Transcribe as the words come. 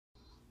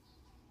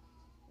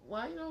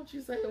Why don't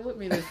you say it with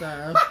me this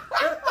time?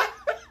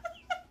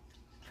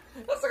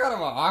 That's kind of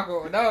an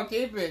awkward. No,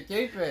 keep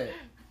it.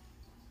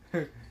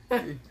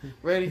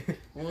 Ready?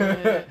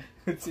 1,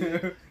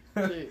 2,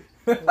 3.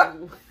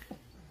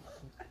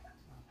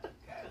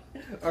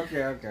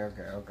 Okay.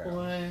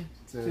 1,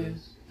 2, 3.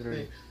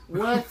 3.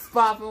 What's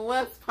poppin'?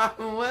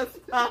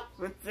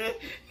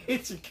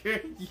 It's your girl,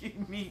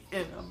 Unique,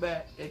 and I'm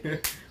back again.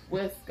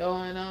 What's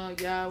going on,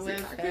 y'all?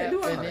 What's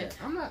happening?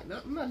 I'm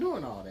not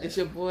doing all that. It's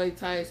your boy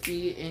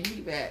Ty-Ski, and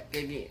he back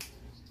again.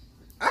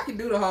 I can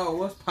do the whole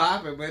what's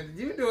poppin', but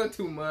you doing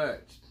too much.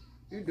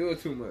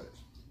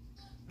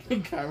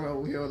 Kyra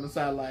over here on the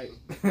side like,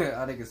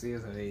 all they can see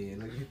is her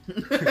head.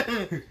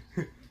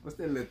 What's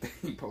that little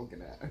thing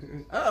poking out?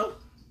 oh,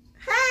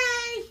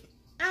 hey,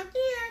 I'm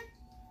here.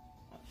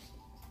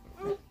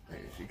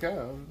 Here she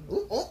comes.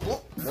 Ooh.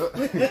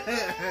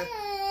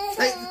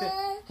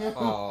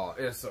 Oh,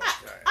 it's okay.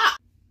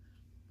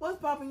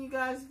 What's poppin', you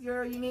guys?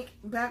 Girl, Unique,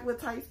 back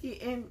with Ty-Ski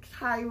and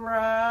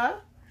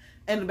Kyra.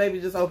 And the baby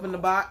just opened the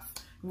box.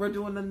 We're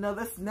doing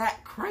another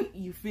snack crate,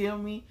 you feel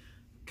me?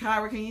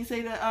 Kyra, can you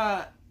say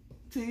the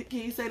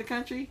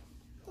country?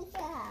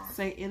 Yeah.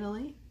 Say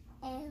Italy.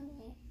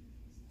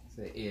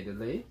 Say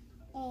Italy.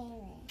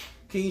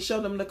 Can you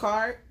show them the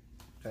card?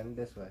 Turn it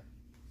this way.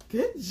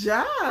 Good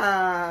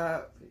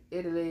job.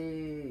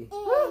 Italy.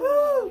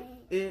 Woohoo!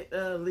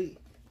 Italy.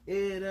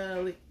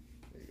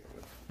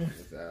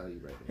 That's all you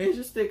right there. Here's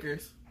your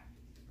stickers.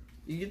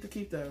 You get to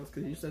keep those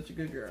because you're such a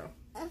good girl.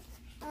 I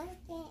can't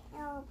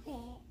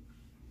open.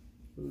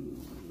 Ooh.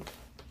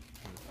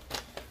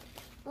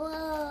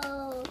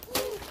 Whoa.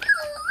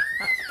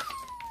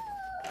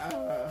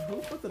 Who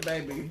put the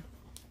baby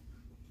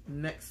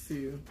next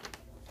to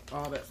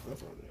all that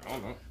stuff on there? I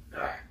don't know.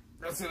 Alright.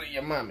 That's it,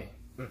 your mommy.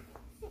 Mommy.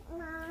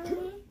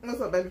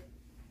 What's up, baby?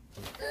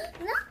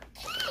 Look,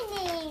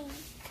 candy.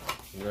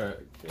 Right,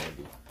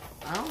 candy.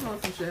 I don't know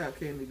if you should have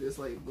candy this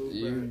late, boo.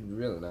 You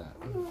really not.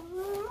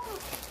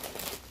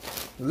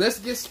 Let's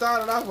get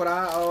started off with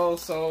our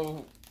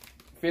also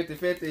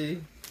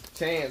 50-50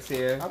 chance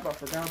here. I about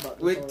forgot about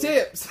this. With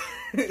tips.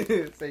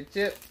 Say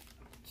chip.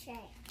 Check.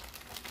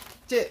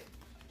 Chip.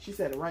 She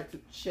said it right to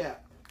the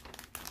chap.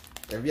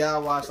 If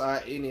y'all watched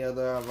any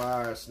other of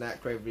our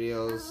Snackcrate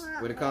videos,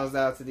 when it comes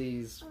down to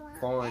these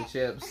foreign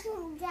chips,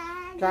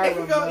 it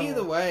can go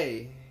either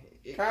way.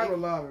 Kyra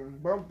love them.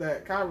 Bump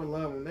that. Kyra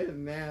love them. They're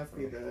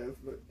nasty, guys.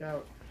 But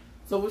Kyra.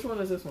 So which one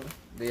is this one?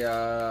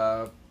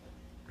 The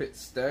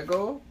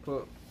Pitstego.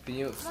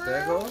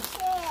 Pitstego.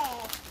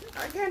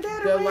 I can't do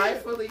it.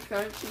 Delightfully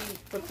crunchy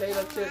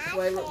potato chips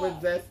flavored with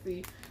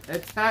zesty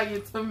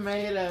Italian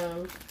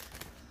tomatoes.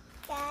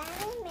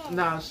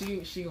 Nah,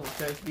 she gonna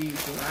touch these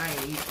because I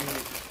ain't eating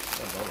it.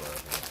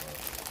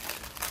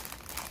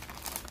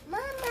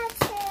 Mama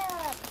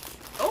chip.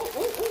 Oh.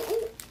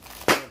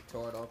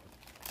 Tore it open.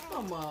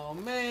 Come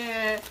on,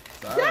 man.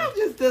 Sorry. Y'all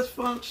just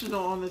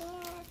dysfunctional on this.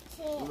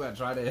 We better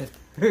try that.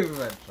 We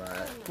better try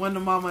it. When the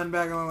mama in the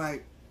back on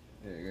like,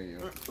 There you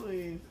go.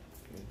 please.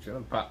 Should I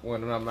pop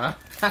one in my mouth?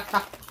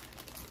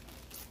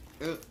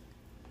 It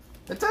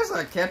tastes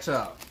like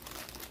ketchup.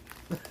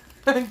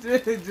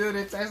 Dude,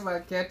 it tastes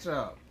like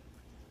ketchup.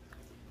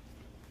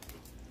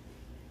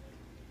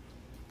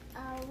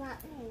 I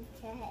want me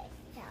to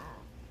stop.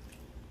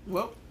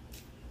 Well,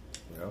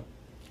 Kyra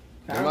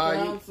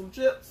Kyra found some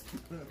chips.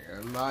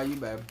 You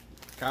baby.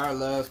 Kyra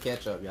loves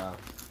ketchup, y'all.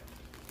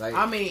 Like,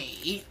 I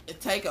mean,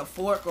 take a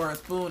fork or a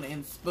spoon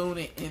and spoon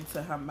it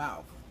into her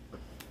mouth.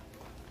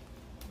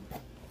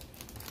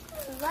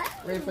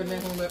 Ready for the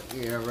next one?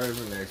 yeah, ready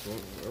for the next one.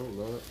 Oh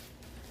Lord,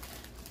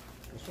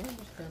 this one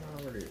was kind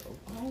of already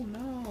open. Oh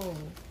no.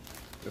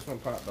 This one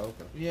popped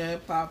open. Yeah,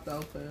 it popped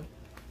open.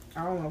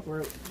 I don't know if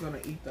we're gonna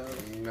eat those.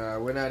 No,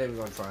 we're not even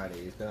gonna try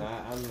these. Cause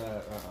I'm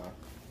not.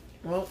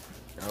 Well,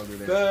 I don't do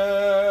that.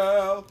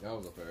 fail. That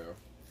was a fail.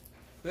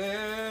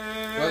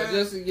 Fail. But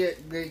just to get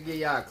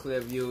y'all a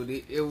clear view,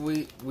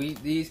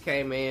 these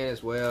came in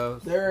as well.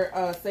 They're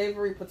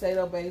savory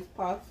potato-based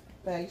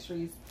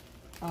pastries,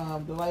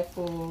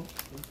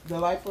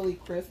 delightfully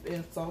crisp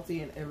and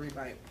salty in every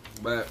bite.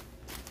 But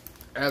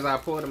as I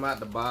pulled them out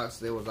the box,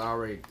 they was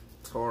already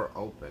tore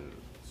open.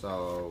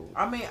 So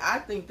I mean, I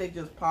think they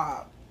just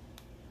popped.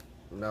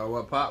 no,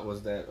 what popped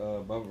was that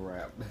bubble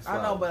wrap. That's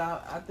I know, why. but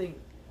I think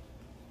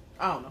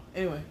I don't know.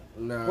 Anyway,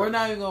 No, we're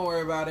not even gonna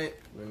worry about it.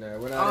 We're not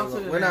even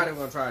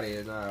gonna try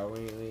these. No, we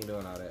ain't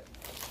doing all that.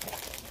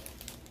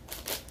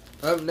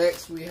 Up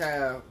next, we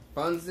have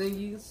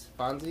Fonzies.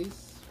 I think.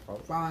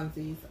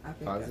 Fonzies.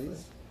 That's Fonzies.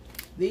 it.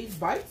 These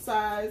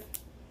bite-sized,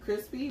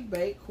 crispy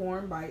baked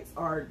corn bites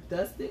are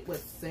dusted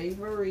with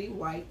savory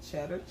white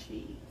cheddar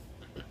cheese.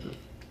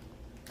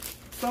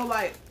 So,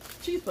 like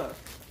cheese puffs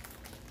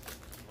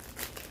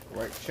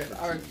White cheddar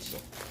cheese.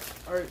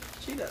 or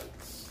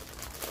Cheetos.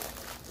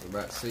 We're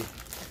about to see.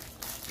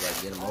 Like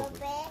get them open.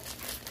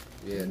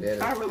 Yeah,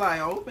 I would like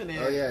open it.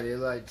 Oh yeah, they're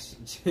like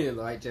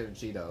like cheddar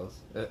Cheetos.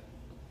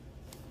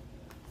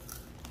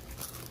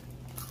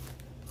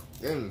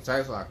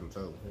 Tastes like them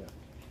too. Yeah.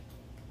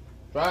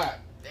 Try it.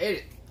 Eat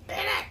it. Eat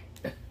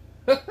it.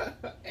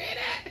 Eat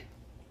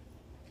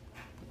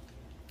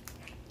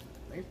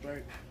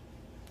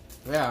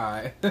Yeah,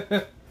 alright.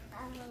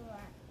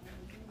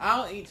 I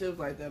don't eat chips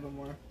like that no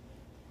more.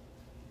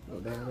 Oh,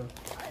 damn.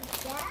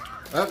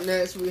 Up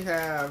next, we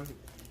have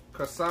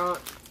croissant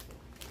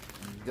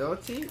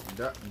Durante.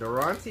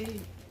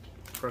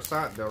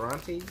 Croissant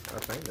Durante. I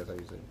think that's how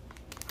you say it.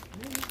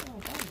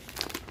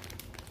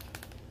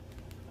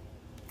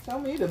 Tell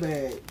me the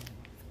bag.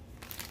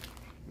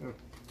 Oh.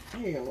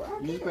 Here, well,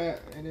 You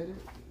fat, ain't that it?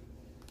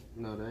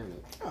 No, that ain't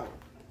it. Oh.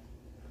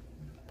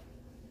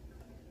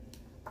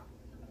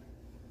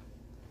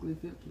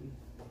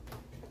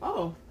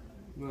 Oh.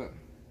 What?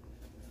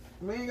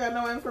 We ain't got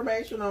no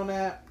information on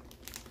that.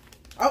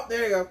 Oh,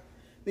 there you go.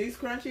 These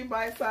crunchy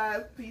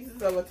bite-sized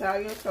pieces of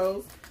Italian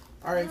toast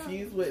are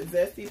infused with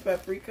zesty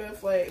paprika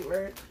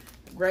flavor.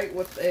 Great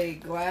with a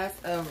glass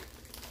of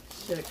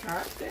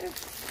Snackcrate.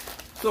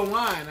 So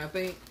wine, I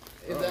think.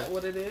 Is that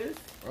what it is?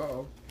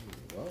 Uh-oh.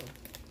 Oh.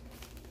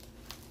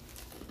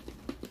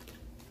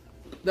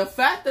 The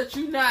fact that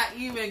you not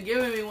even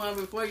giving me one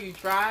before you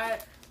try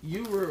it,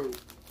 you rude.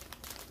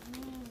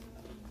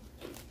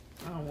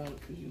 I don't want it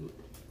because you...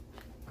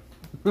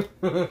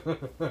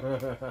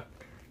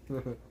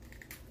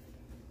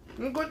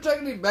 Quit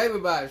taking these baby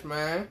bites,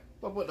 man.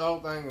 Don't put the whole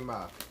thing in my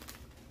mouth.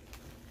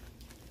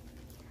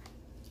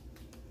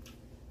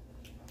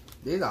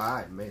 These are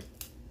alright, man.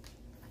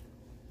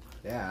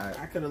 They're alright.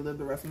 I could have lived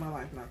the rest of my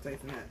life not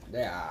tasting that.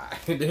 They're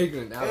alright. They're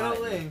good.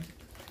 Italy.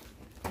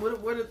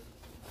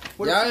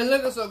 What Y'all ain't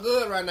looking so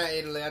good right now,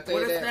 Italy. I tell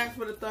what you are that. snacks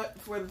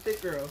for the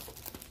thick girls?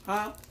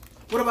 Huh?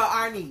 What about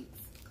our needs?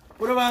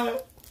 What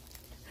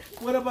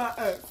about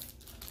us?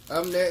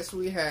 Up next,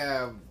 we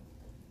have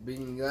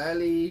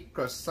Bengali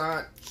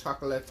Croissant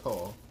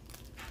Chocolato.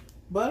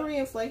 Buttery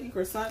and flaky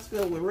croissants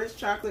filled with rich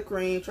chocolate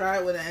cream. Try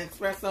it with an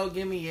espresso.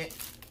 Give me it.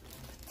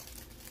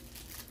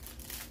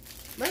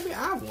 Maybe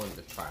I wanted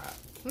to try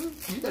it.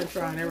 You been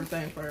trying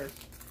everything first.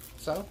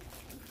 So?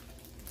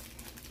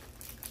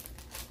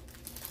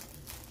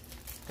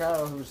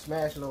 Carol who's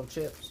smashing on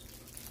chips.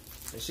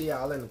 And she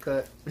all in the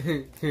cut. I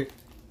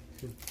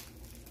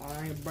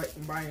ain't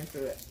biting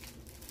into it.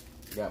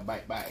 You gotta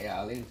bite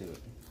y'all into it.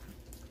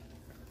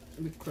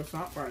 The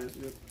croissant part is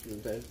good.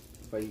 Okay.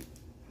 For you.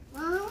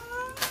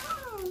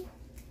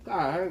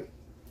 I ain't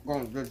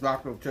gonna just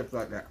drop no chips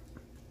like that.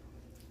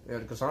 Yeah,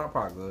 the croissant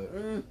part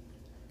good.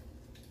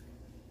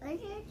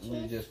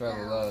 You just fell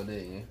in love,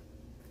 didn't you?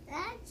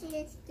 That's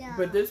just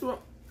But this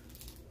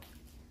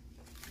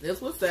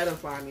would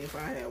satisfy me if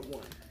I had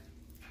one.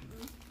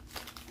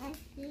 That's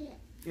it.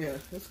 Yeah,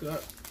 it's good.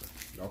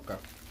 Okay.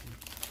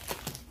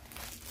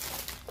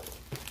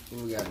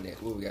 What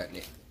we got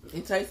next?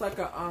 It tastes like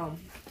a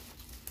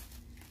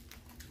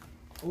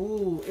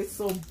Ooh, it's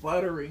so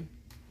buttery.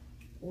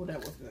 Ooh, that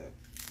was good.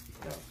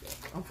 That was good.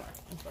 I'm sorry.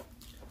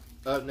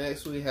 Up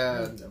next we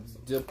have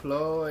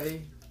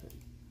Deploy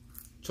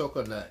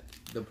Choconut.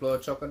 Deploy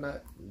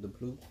Choconut.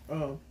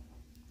 Deploy.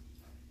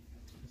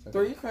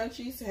 3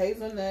 crunchies,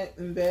 hazelnut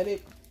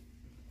embedded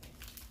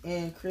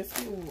in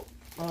crispy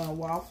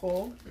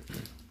waffle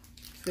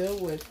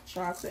filled with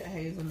chocolate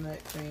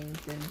hazelnut cream,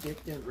 then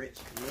dipped in rich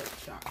milk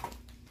chocolate.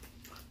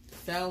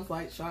 Sounds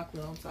like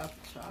chocolate on top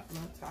of chocolate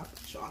on top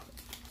of chocolate.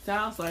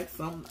 Sounds like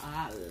something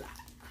I like.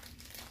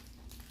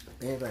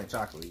 Anything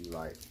chocolate you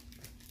like.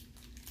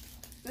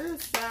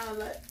 This sounds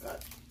like...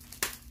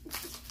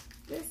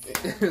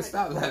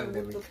 Stop laughing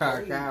at me.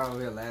 Kyle over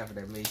here laughing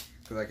at me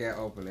because I can't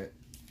open it.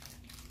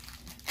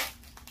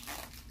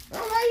 I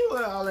don't know you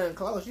were all in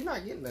close. You're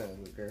not getting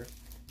nothing, girl.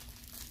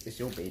 It's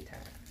your bedtime.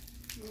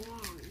 Yeah.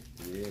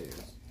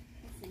 Yes.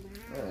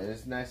 Yeah,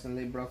 it's nice and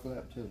lit broken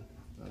up too.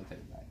 I'll take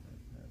it back.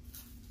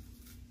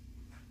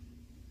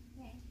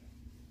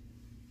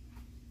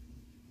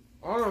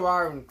 I don't know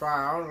why I even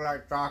try. I don't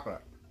like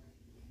chocolate.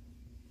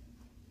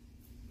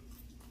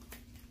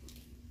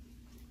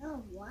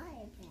 Oh, why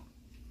is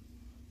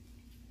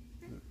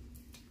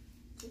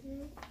that?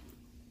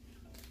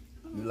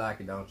 You like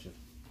it, don't you?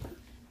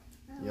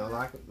 You don't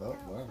like it? Oh, I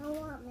well.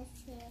 want my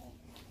tip.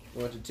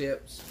 You want your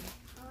tips?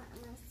 I want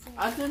my tip.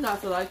 I tend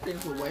not to like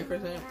things with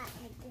wafers in it.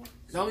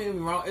 Don't get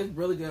me wrong, it's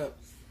really good.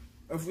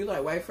 If you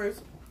like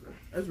wafers,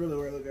 it's really,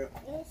 really good.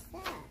 What's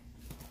that?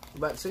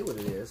 About to see what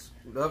it is.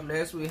 Up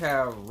next we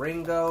have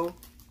Ringo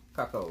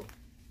Cocoa.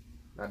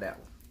 Not that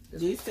one.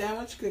 These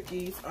sandwich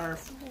cookies are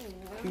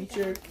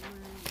featured.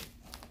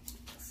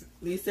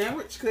 These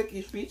sandwich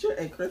cookies feature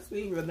a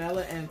crispy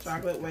vanilla and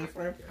chocolate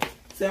wafer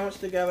sandwiched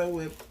together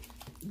with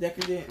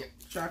decadent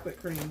chocolate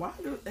cream. Why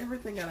does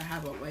everything gotta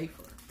have a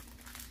wafer?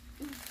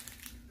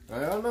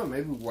 I don't know.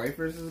 Maybe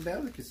wafers is a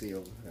delicacy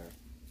over here.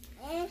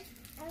 I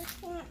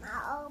can't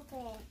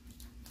open.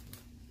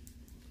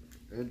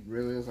 It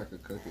really is like a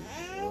cookie.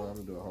 Well, I'm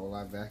gonna do a whole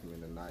lot of vacuuming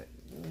tonight.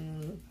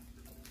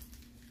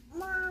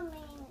 Mommy,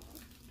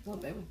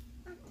 What, baby?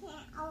 I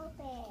can't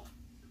open.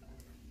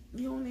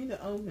 You don't need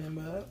to open,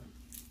 bud.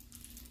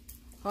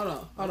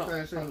 Hold on.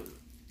 Okay, so,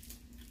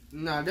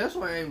 no, this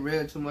one ain't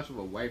really too much of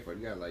a wafer.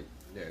 You got like,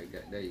 there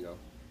you go.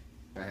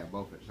 I have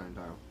both at the same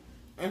time.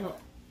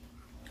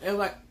 It's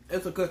like,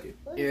 it's a cookie.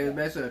 Yeah, it's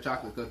basically a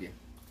chocolate cookie.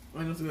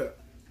 And it's good.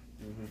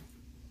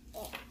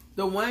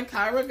 The one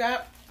Kyra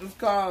got is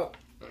called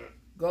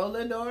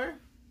Golden Door.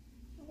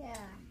 Yeah.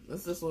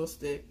 It's this little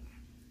stick.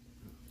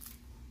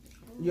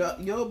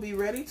 You'll be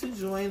ready to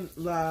join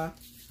La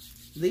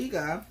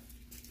Liga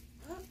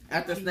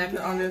after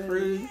snacking on this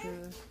free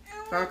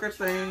soccer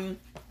thing.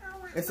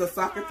 It's a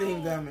soccer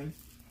thing gummy.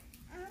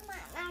 I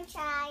want to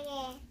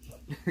try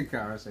it.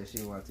 Cara said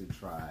she wants to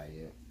try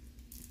it.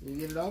 You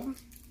get it open?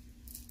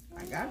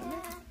 I got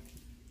it.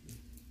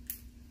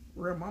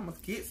 Real mamas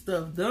get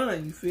stuff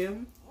done, you feel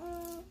me?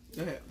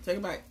 Go ahead, take a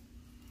bite.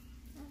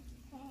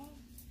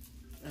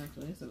 Okay.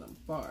 Actually, it's in a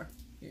bar.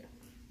 Here.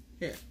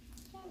 Get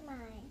mine.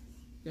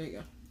 There you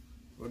go.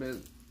 What is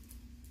it?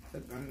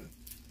 Take a gummy.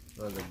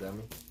 Oh, it's a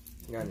gummy.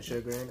 You got any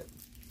sugar in it?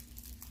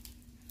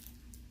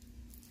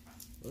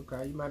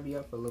 Okay, you might be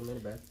up for a little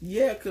minute, babe.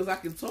 Yeah, because I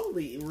can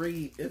totally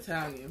read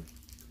Italian.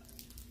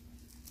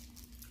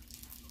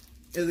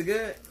 Is it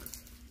good?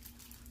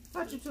 I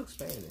thought you took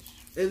Spanish.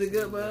 Is it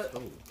good, bud?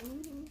 Cool.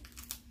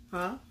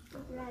 Huh?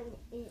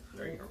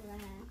 There you go.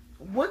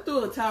 What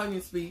do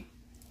Italian speak?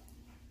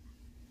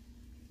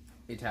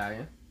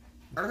 Italian.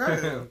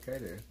 Okay. Okay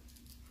then.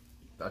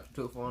 Thought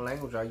you took foreign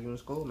language while you in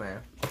school,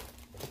 man.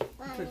 Is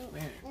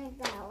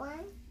that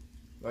one?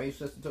 Why your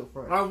sister took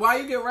French? Why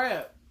you get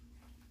wrapped?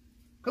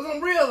 Cause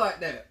I'm real like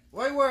that.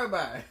 Why you worry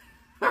about it?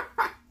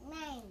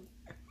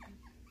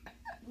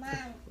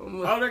 Mine.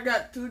 Oh, they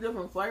got 2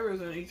 different flavors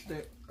in each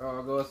stick. Oh,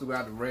 it goes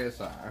throughout the red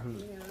side.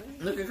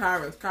 Look at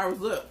Kyra's. Kyra's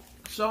look.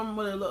 Show them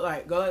what it look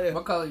like. Go ahead.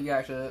 What color you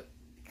got, Shug?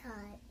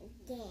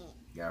 Red.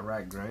 Got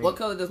right green. What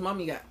color does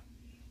mommy got?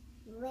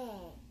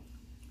 Red.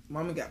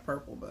 Mommy got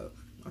purple, but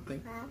I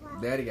think.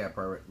 Daddy got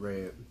red.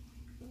 Red.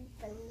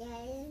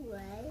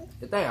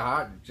 The thing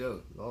hard to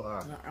chew. No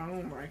lie. I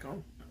don't like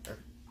them.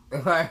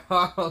 Like,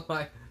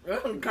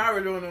 That's what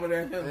Kyra doing over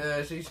there.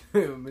 yeah, she's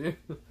me.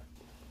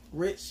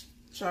 Rich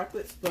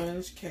chocolate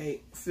sponge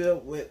cake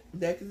filled with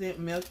decadent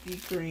milky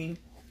cream,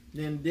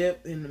 then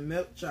dipped in the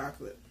milk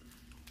chocolate.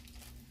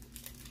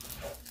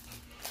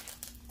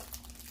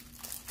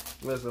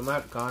 Listen, I'm gonna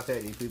have to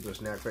contact these people at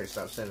Snackcrate.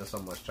 Stop sending so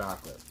much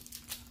chocolate.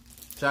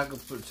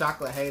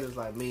 Chocolate haters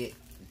like me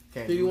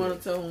can't. Do you want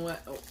to tell them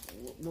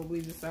what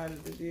we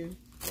decided to do?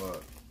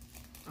 What?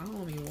 I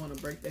don't even want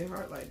to break their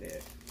heart like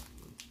that.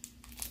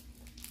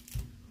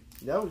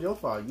 That was your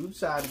fault. You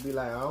decided to be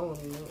like, I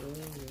don't know.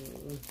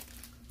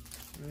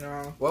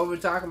 No. What we're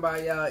talking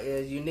about, y'all,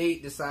 is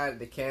Unique decided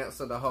to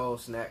cancel the whole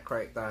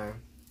Snackcrate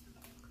thing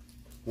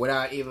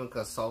without even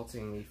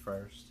consulting me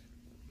first.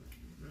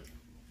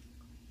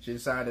 She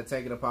decided to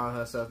take it upon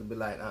herself to be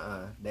like,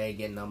 they ain't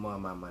getting no more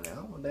of my money. I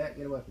don't want that.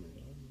 Get away from me. I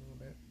don't want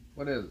that.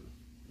 What is it?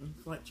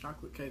 It's like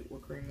chocolate cake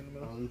with cream in the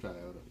middle. Oh, let me try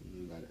that.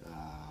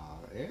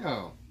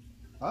 Ew.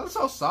 Oh, it's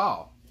so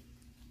soft.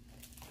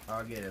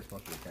 I'll get it. It's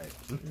supposed to be cake.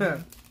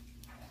 Mm-hmm.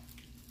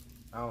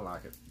 I don't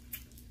like it.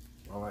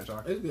 I don't like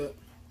chocolate. It's good.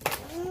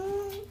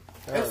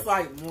 It's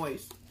like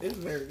moist. It's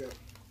very good.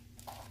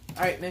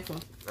 Alright, next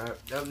one.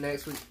 Alright, up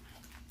next week.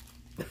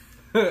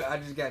 I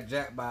just got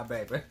jacked by a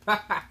baby.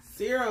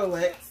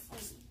 Cerealex.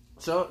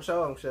 Show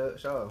him.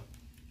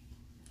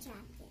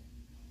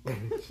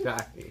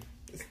 Chocolate.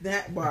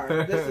 Snack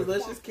bar. This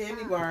delicious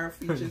candy bar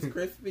features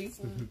crispy,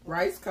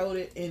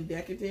 rice-coated, and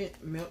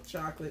decadent milk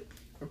chocolate.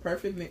 A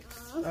perfect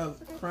mix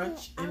of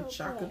crunch and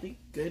chocolatey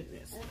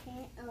goodness.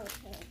 Okay.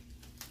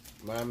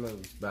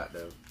 Mama's about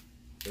to.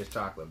 It's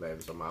chocolate,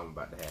 baby, so Mama's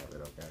about to have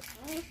it, okay?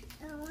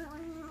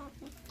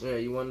 Yeah,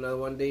 you want another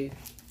one, D?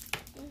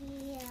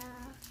 Yeah.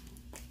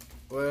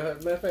 Well,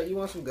 matter of fact, you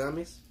want some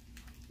gummies?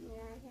 Yeah.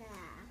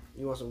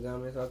 You want some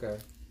gummies? Okay.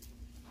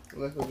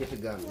 Let's go get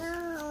your gummies.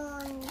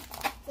 No.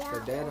 So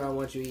Dad don't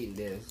want you eating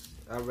this.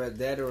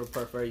 Dad would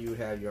prefer you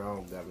have your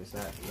own gummies,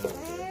 not none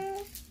of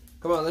this.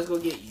 Come on, let's go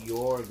get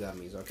your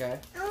gummies, okay?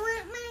 I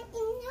want my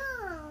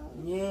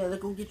Yeah,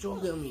 let's go get your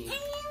gummies. I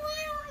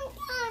want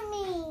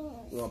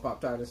gummies. You want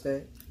Pop-Tart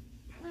instead?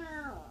 No.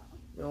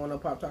 You don't want no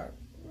Pop-Tart?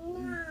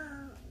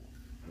 No.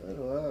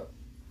 What?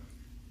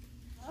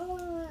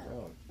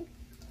 Oh.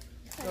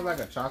 It's like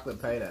a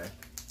chocolate payday.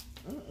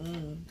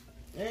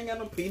 It ain't got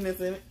no peanuts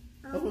in it.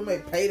 That's what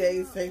make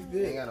paydays taste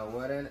good. Ain't got no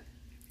what in it?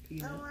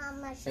 I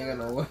want my Ain't got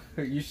no what?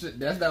 You should.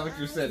 That's not what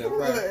you said in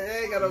front.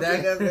 Ain't got no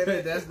peanuts in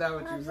it. That's not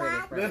what you said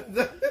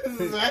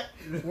in front.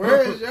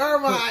 Where is your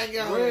mind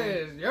going? Where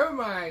is your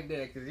mind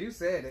there? Because you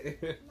said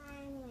it.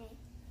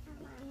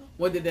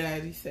 What did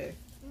Daddy say?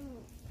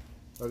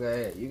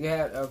 Okay, you can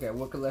have. Okay,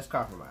 well, let's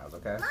compromise.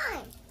 Okay.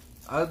 Mine.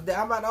 I'm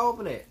about to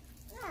open it.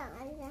 No,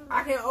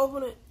 I can't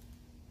open it.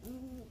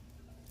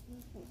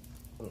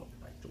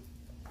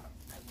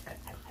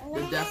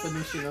 The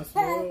definition of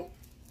spoiled.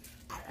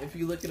 If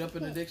you look it up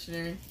in the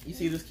dictionary, you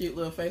see this cute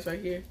little face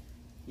right here?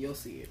 You'll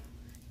see it.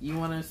 You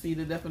want to see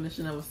the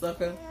definition of a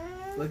sucker?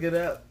 Look it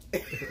up.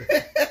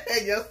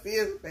 You'll see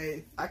his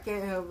face. I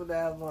can't help it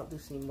that I want to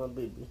see my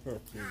baby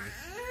happy.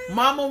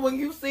 Mama, when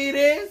you see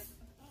this,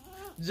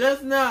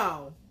 just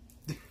know.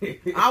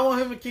 I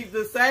want him to keep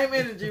the same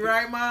energy,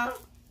 right, Mom?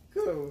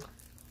 Cool.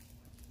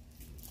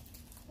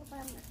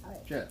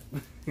 Shut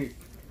up.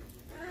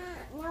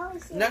 No,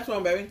 Next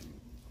one, baby.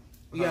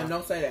 Yeah,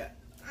 don't say that.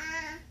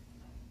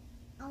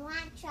 I want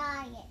to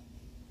try it.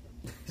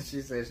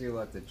 She said she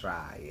wants to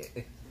try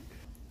it.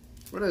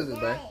 What is this,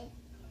 babe?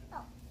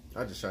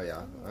 I'll just show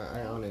y'all. I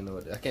don't even know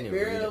what. I can't even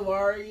read it.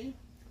 Birlari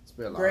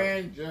Spell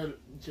Grand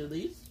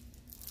Jalees.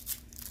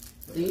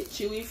 These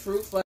chewy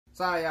fruit flavor.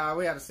 Sorry, y'all.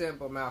 We had a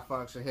simple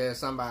malfunction here.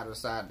 Somebody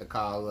decided to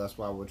call us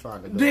while we're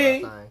trying to do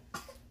Ding. our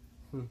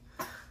thing.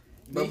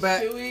 These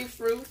chewy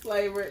fruit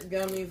flavored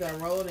gummies are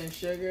rolled in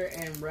sugar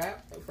and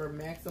wrapped for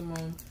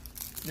maximum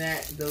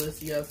snack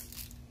delicioso.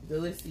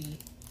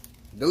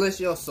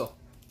 Delicioso.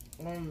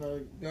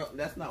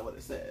 That's not what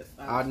it says.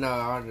 I know.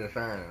 I'm just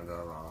saying it.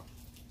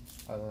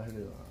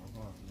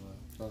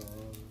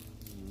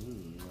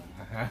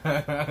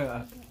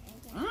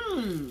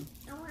 Mmm.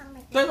 I want my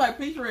Tastes like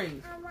peach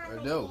rings. I want I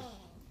my do.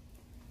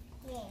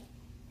 Yeah.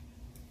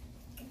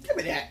 Give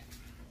me that.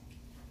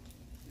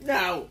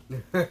 No.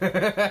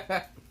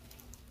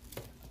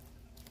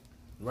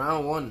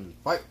 Round one,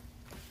 fight.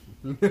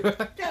 Give me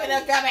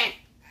that gummy.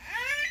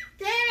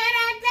 Give me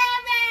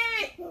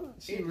that gummy.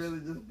 She really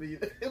just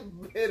bit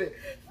it.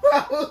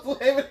 I was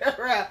waving it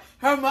around.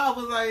 Her mouth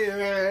was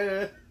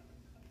like,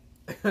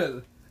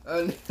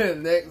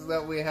 Next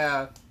up, we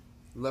have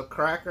Le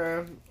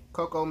Cracker,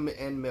 Cocoa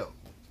and Milk.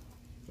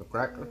 Le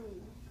Cracker.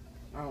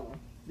 oh.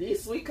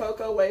 These sweet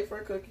cocoa wafer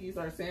cookies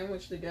are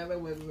sandwiched together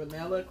with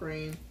vanilla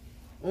cream.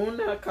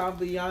 Una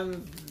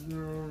cambian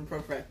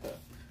perfecta.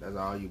 That's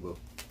all you will.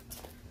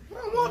 I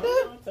want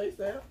that. Taste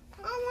that.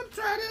 I want to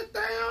try this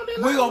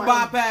thing. We're going to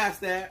bypass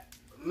that.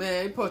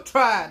 Man, put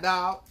try it,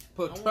 dog. I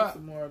Put want try.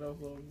 some more of those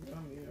little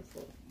gummies.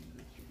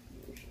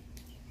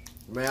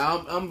 Man,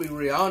 I'm gonna be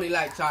real. I only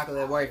like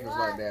chocolate wafers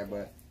like that,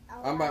 but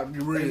I'm about to be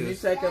If real. you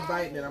take a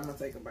bite, then I'm going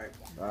to take a bite.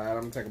 All right, I'm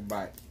gonna take a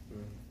bite.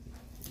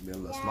 Be a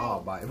little small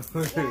bite.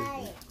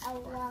 Daddy,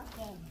 I'm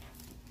walking.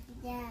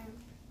 Down.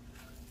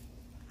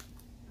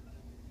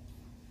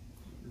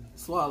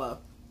 Swallow.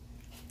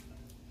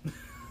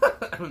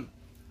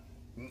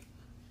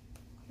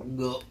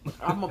 Look.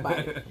 I'm going to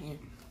bite it. Here.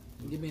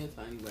 Give me a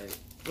tiny bite.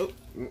 Oop.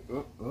 There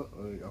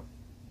you go.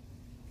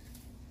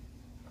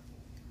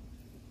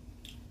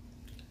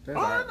 Tastes Oh,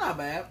 alright. that's not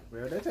bad.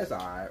 Yeah, that tastes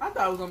alright. I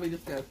thought it was going to be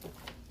disgusting.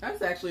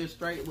 That's actually a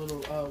straight little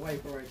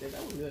wafer right there.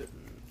 That was good.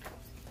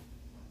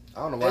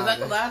 I don't know why. Is that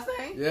the last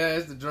thing? Yeah,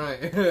 it's the drink.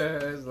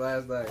 It's the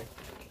last thing.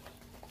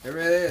 It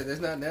really is.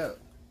 There's nothing else.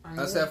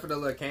 Except for the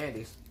little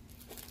candies.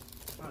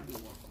 I do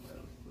want some of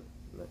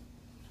those.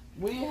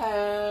 We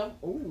have...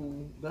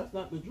 Ooh, that's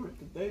not the drink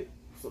that they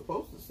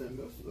supposed to send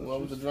us.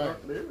 What was the drink?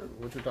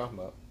 What you talking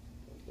about?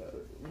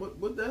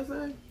 What that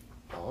say?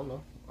 I don't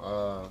know.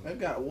 That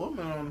got a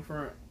woman on the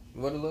front.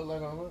 What it look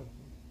like online?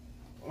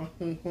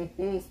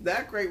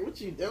 Snackcrate, what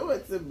you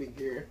doing to me,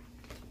 girl?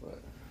 What?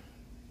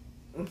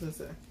 What's it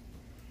say?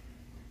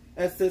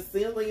 A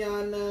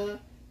Siciliana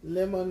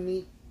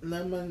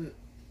Limonada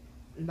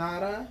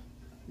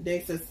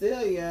de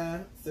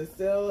Sicilia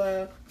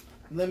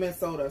lemon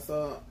soda.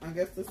 So I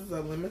guess this is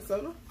a lemon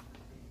soda.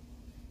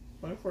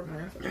 24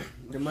 grams.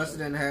 They must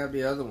didn't have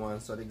the other one,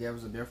 so they gave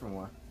us a different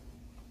one.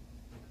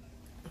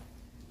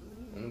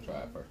 Let me try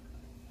it first.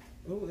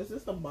 Ooh, is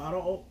this a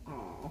bottle?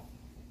 Oh,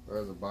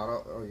 There's a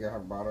bottle. Oh, you got a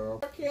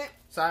bottle. can't.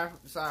 Sorry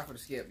for the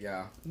skip,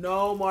 y'all.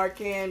 No more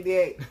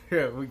candy. we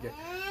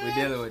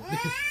dealing with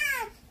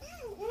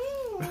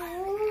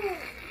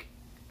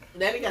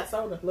Daddy got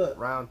soda. Look,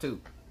 round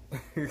 2.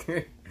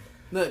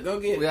 look, go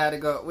get it.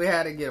 We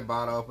had to get a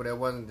bottle opener. It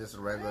wasn't just a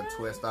regular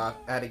twist off.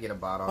 I had to get a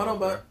bottle Hold on,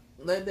 opener.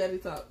 but let Daddy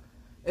talk.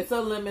 It's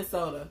a lemon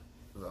soda.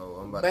 So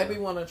I'm about Baby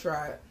to... want to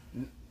try it.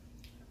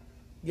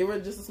 Give her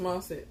just a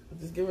small sip.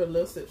 Just give her a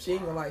little sip. She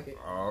ain't gonna like it.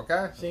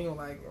 Okay. She ain't gonna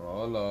like it.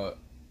 Oh Lord.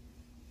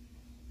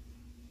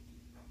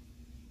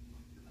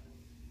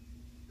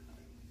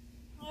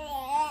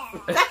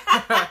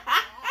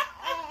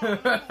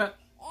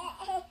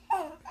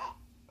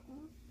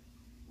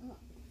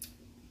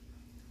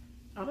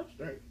 Oh, that's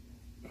straight.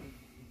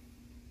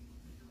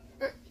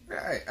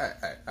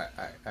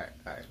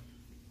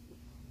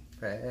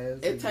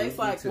 It tastes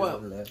like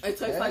what? It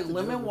tastes like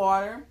lemon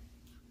water,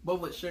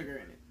 but with sugar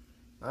in it.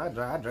 I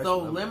drank So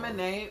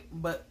lemonade,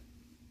 but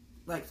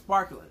like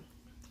sparkling.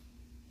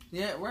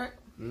 Yeah, right.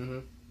 Mm-hmm.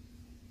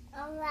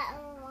 I'm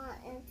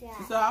want to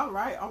She said, "All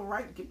right, all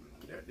right."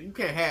 You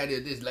can't have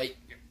this late.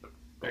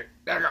 There you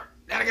go.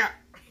 There you go.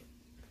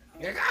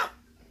 There you go.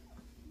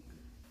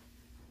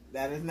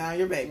 That is now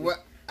your baby.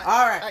 What?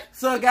 All right.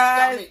 So,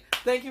 guys, Tommy.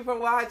 thank you for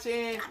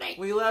watching. Tommy.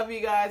 We love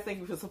you guys. Thank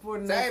you for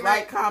supporting us. Tommy.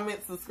 Like,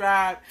 comment,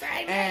 subscribe,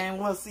 Tommy. and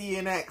we'll see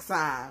you next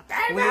time.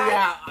 Tommy. We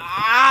out.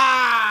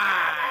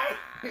 Ah!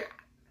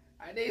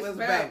 I need Where's some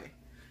the help. baby?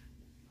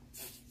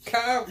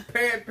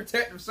 Compared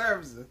Protective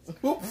Services.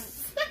 Oops.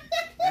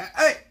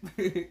 Hey.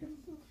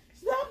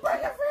 Stop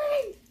breaking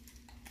free.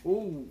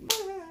 Ooh.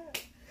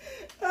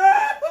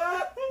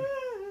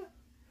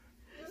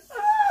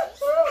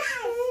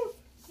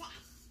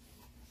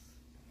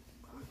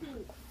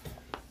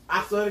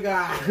 I swear to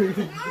God.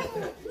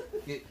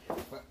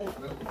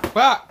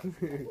 Fuck.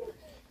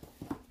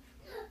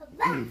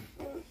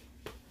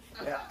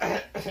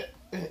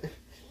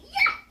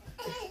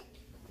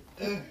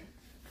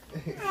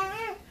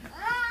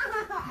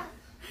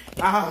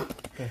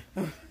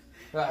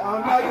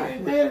 Oh no,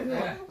 you did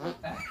it.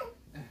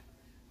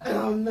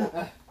 Oh no.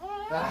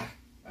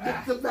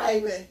 Get the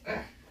baby.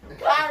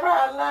 Kyra,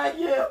 I love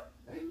you.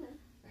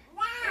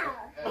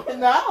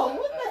 No.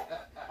 What the?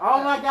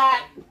 Oh my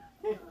God.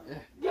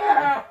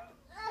 Girl.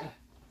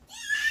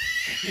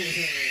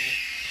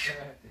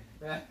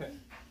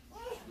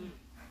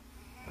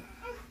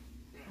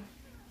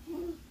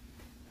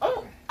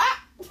 Oh,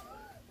 ah.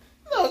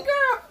 Little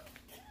girl.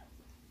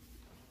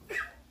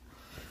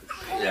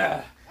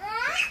 Yeah.